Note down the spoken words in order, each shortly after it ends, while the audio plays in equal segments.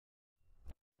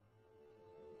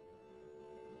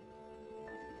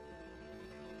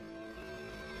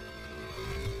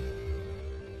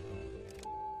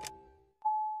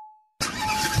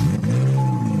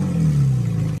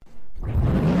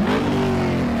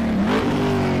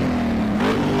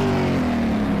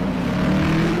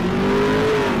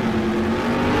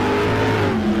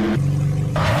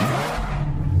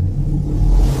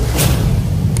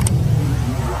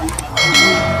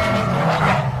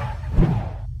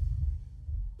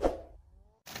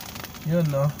Yun,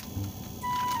 no?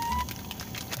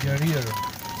 Jarir.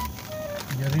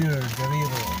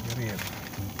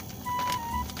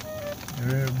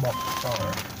 Jarir box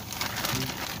power.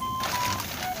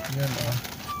 Yan, no?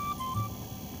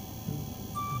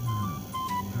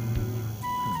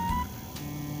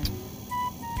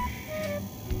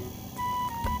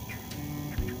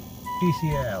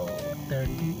 TCL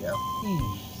 30 FE.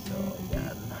 So,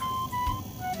 yan.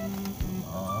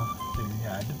 Oh,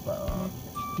 silyado pa. Oh.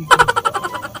 Sticker pa.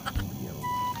 Yo.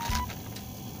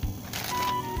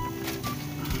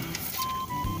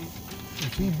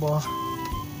 Resibo.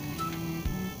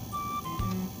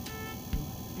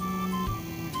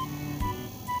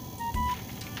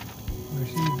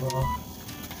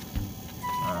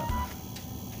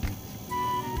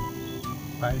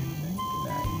 $5.99.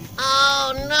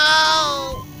 Oh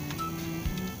no!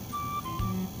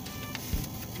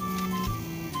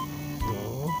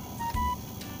 So,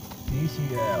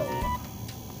 TCL.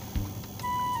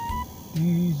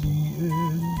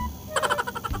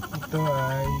 Ito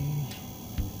ay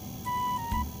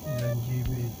ilan GB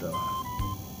ito?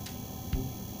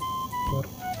 Core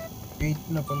 8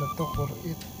 na pala to. Core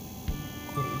 8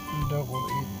 na daw.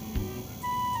 Core 8.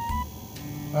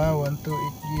 128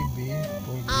 GB. 4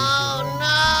 GB Oh RAM.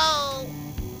 no!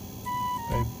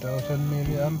 5,000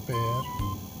 milliampere.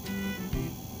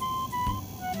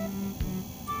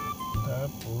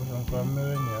 Tapos ang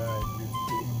camera niya ay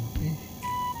 50 MP.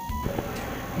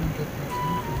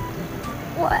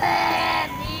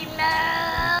 Pwede na!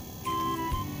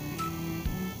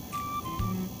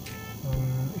 Ang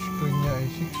screen niya ay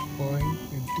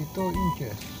 6.52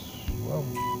 inches. Wow.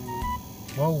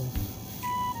 Wow.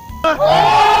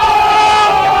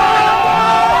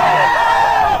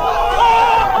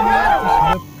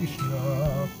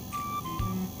 Kislap.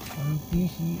 Ang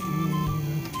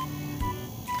TCL.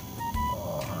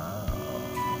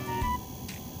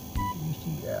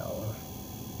 TCL.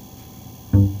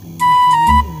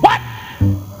 What?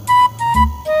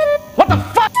 What the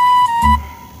fuck?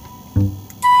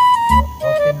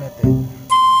 Open natin.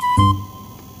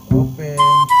 Open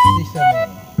sesame.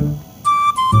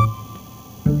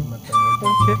 Matanggal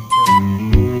yung sticker.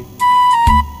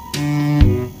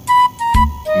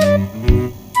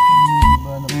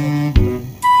 Ba na plastic eh.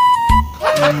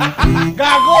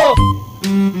 Gago!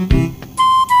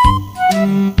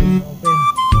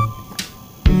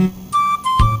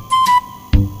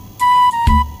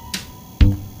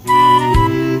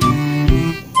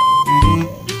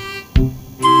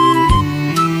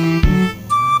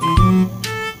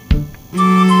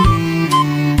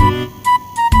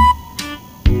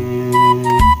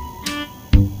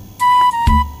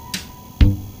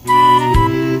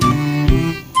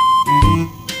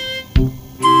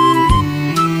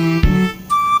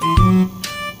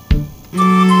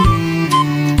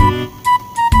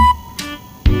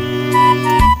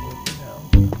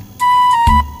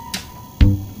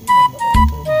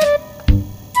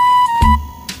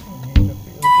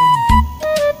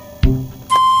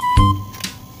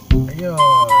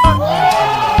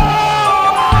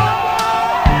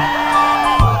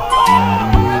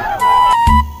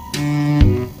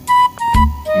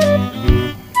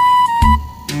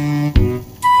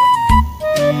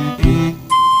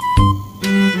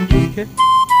 Open.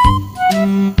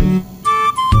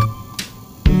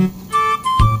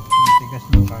 Tigas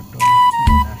ng karton.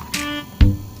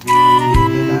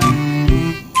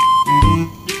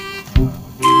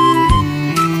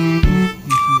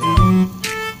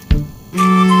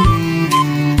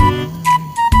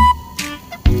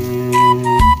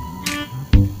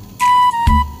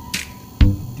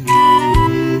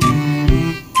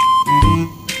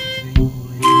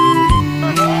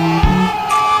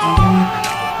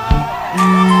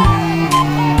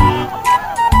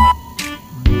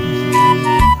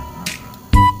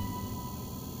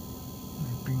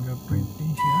 Fingerprint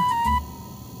din siya.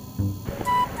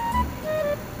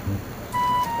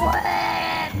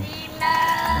 Pwede na!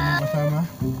 Anong kasama?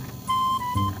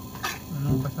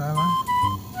 Anong kasama?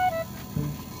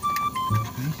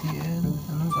 PCL.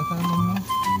 Anong kasama mo?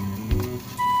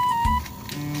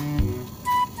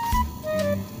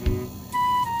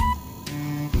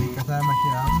 May kasama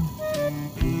siyang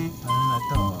ano na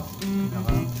to?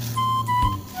 Pinakang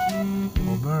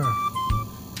cover.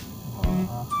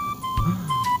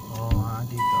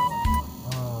 Dito.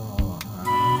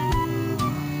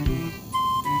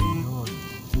 Yun.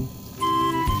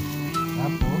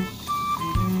 Tapos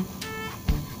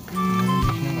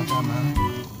meron siyang kasama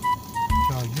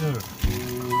charger.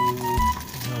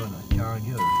 Yun,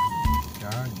 charger.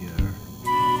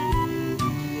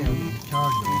 Yan,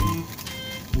 charger.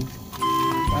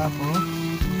 Tapos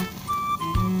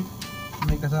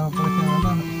kasama pala siyang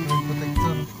ano, screen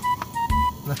protector.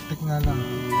 Plastic nga lang.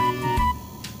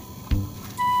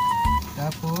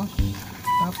 Tapos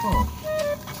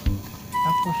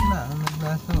na ang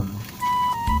naglason.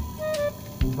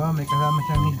 Diba, may kasama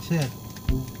siyang headset.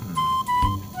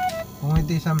 Kung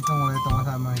hindi Samsung, wala itong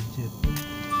kasama headset.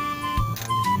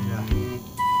 Naalis nila.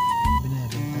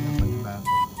 Binibenta ng panibago.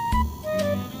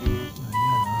 Ayan,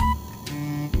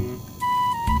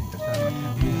 may kasama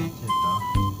siyang headset, headset.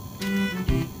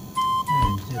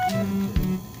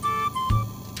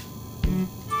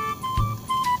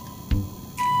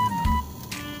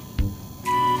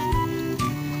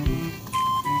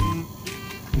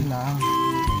 Lang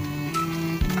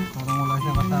parang wala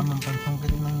siyang kasamang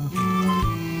pansungkit ng cellphone.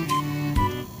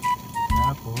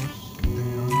 Tapos ito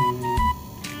yung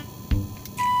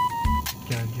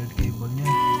charger cable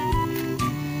niya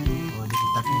o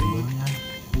dikita cable niya.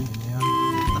 Yun yun,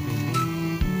 dikita cable.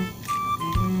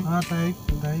 Type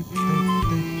C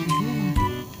din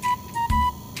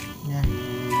yan.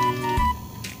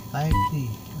 Type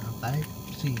C.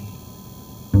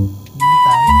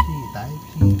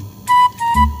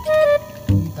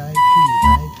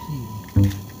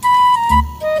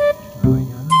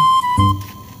 Ayan.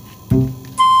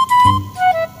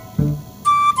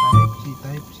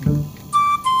 Type C.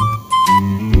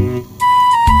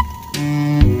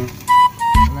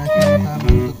 Wala siyang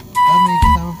kasama. May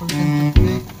kasama pala siyang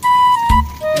toothpick.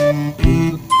 Ito yung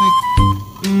toothpick.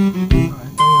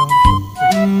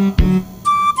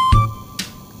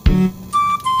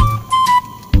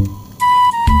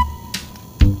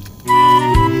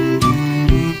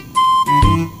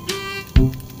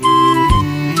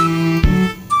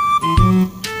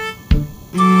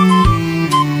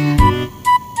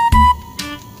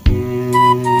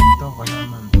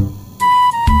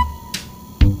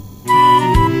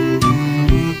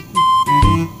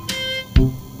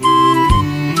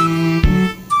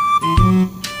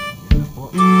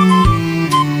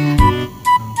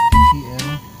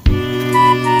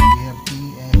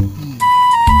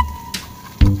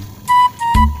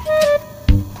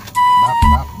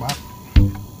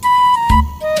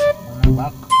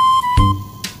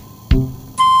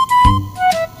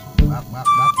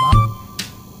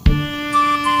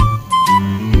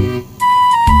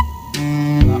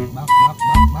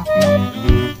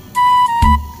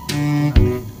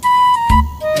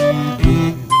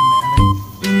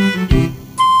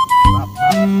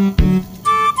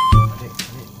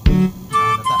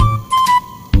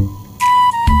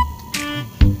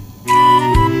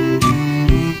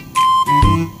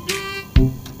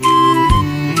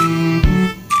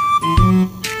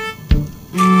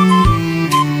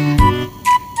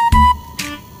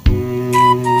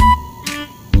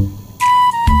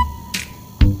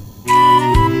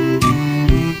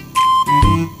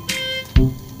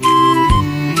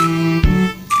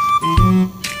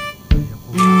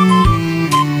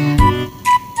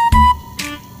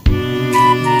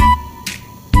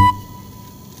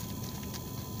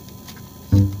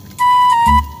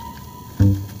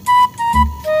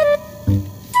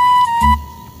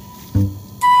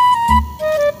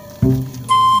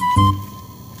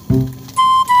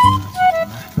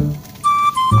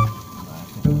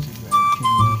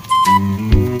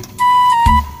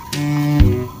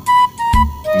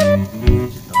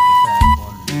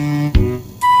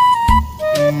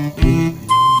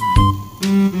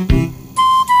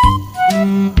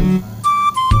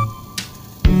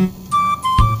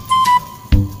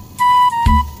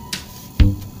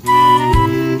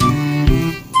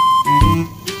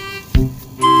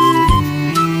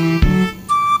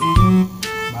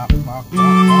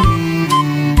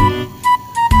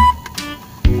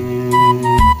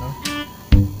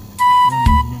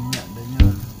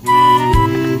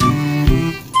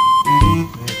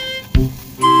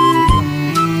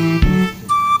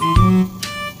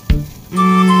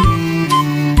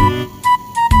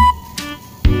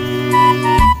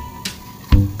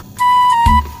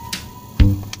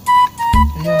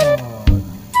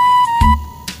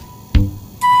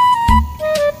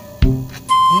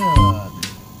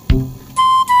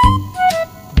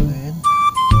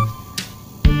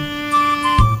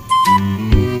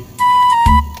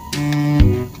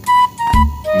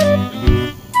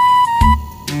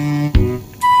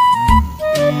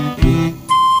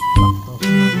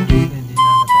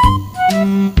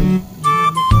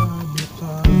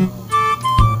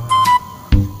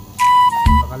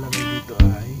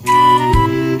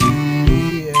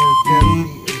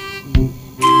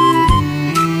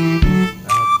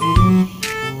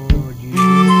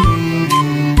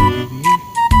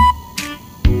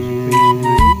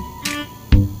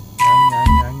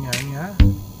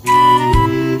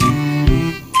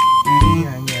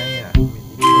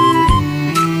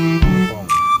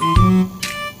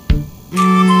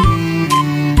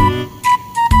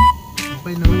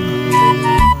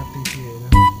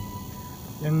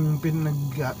 Yung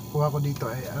pinagkuha ko dito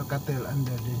ay Alcatel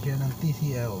under siya ng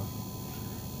TCL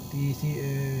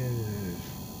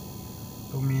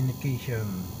communication.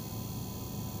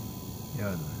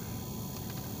 Yan.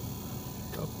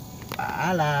 So,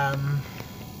 paalam.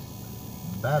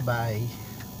 Bye bye.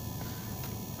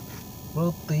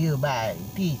 Brought to you by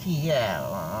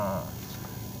TCL.